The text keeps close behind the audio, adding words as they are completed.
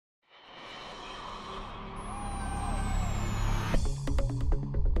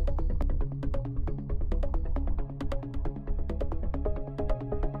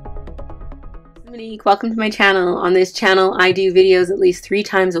Monique. Welcome to my channel. On this channel, I do videos at least 3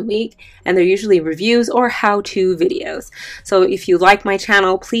 times a week, and they're usually reviews or how-to videos. So if you like my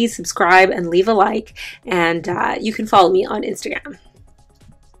channel, please subscribe and leave a like, and you can follow me on Instagram.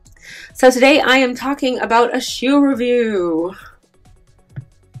 So today I am talking about a shoe review.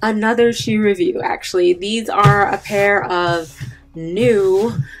 Another shoe review, actually. These are a pair of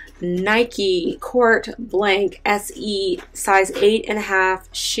new Nike Court Blanc SE size 8.5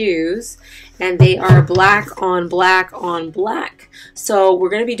 shoes, and they are black on black on black. So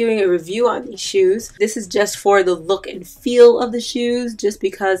we're going to be doing a review on these shoes. This is just for the look and feel of the shoes, just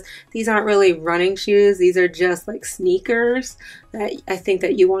because these aren't really running shoes. These are just like sneakers that I think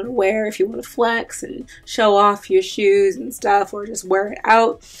that you want to wear if you want to flex and show off your shoes and stuff, or just wear it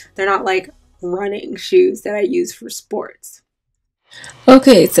out. They're not like running shoes that I use for sports.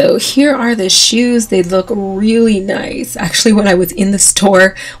 Okay, so here are the shoes. They look really nice. Actually, when I was in the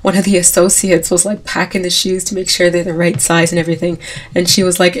store, one of the associates was like packing the shoes to make sure they're the right size and everything, and she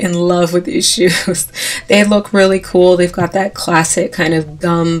was like in love with these shoes. They look really cool. They've got that classic kind of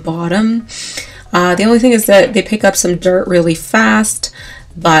gum bottom. The only thing is that they pick up some dirt really fast,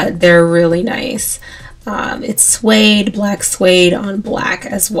 but they're really nice. It's suede, black suede on black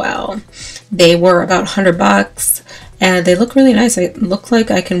as well. They were about $100. And they look really nice. They look like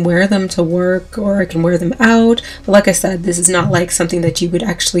I can wear them to work, or I can wear them out. But like I said, this is not like something that you would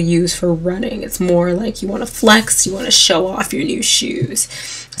actually use for running. It's more like you want to flex, you want to show off your new shoes.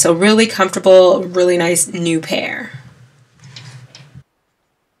 So really comfortable, really nice new pair.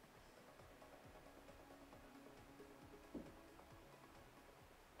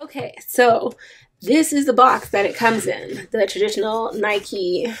 Okay, so this is the box that it comes in. The traditional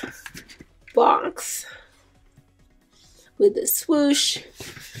Nike box with the swoosh,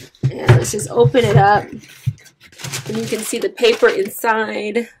 and let's just open it up, and you can see the paper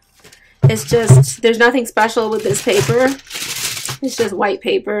inside. It's just, there's nothing special with this paper. It's just white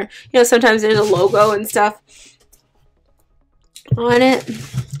paper. You know, sometimes there's a logo and stuff on it,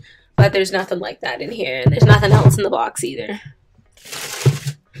 but there's nothing like that in here, and there's nothing else in the box either.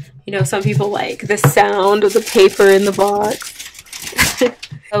 You know, some people like the sound of the paper in the box.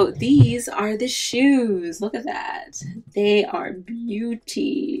 So these are the shoes. Look at that. They are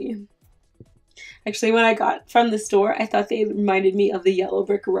beauty. Actually, when I got from the store, I thought they reminded me of the Yellow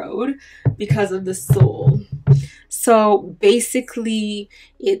Brick Road because of the sole. So basically,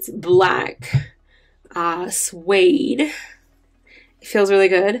 it's black suede. It feels really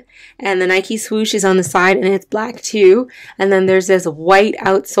good. And the Nike swoosh is on the side, and it's black too. And then there's this white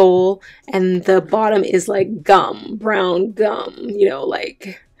outsole, and the bottom is like gum, brown gum, you know,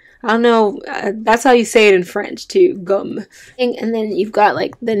 like, I don't know, that's how you say it in French too, gum. And then you've got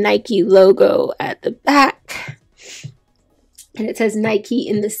like the Nike logo at the back. And it says Nike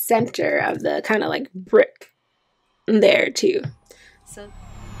in the center of the kind of like brick there too. So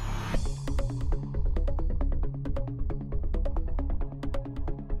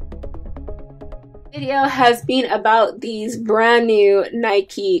video has been about these brand new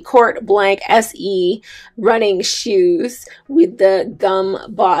Nike Court Blanc SE running shoes with the gum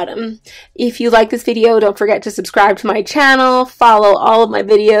bottom. If you like this video, don't forget to subscribe to my channel, follow all of my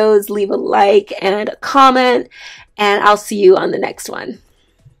videos, leave a like and a comment, and I'll see you on the next one.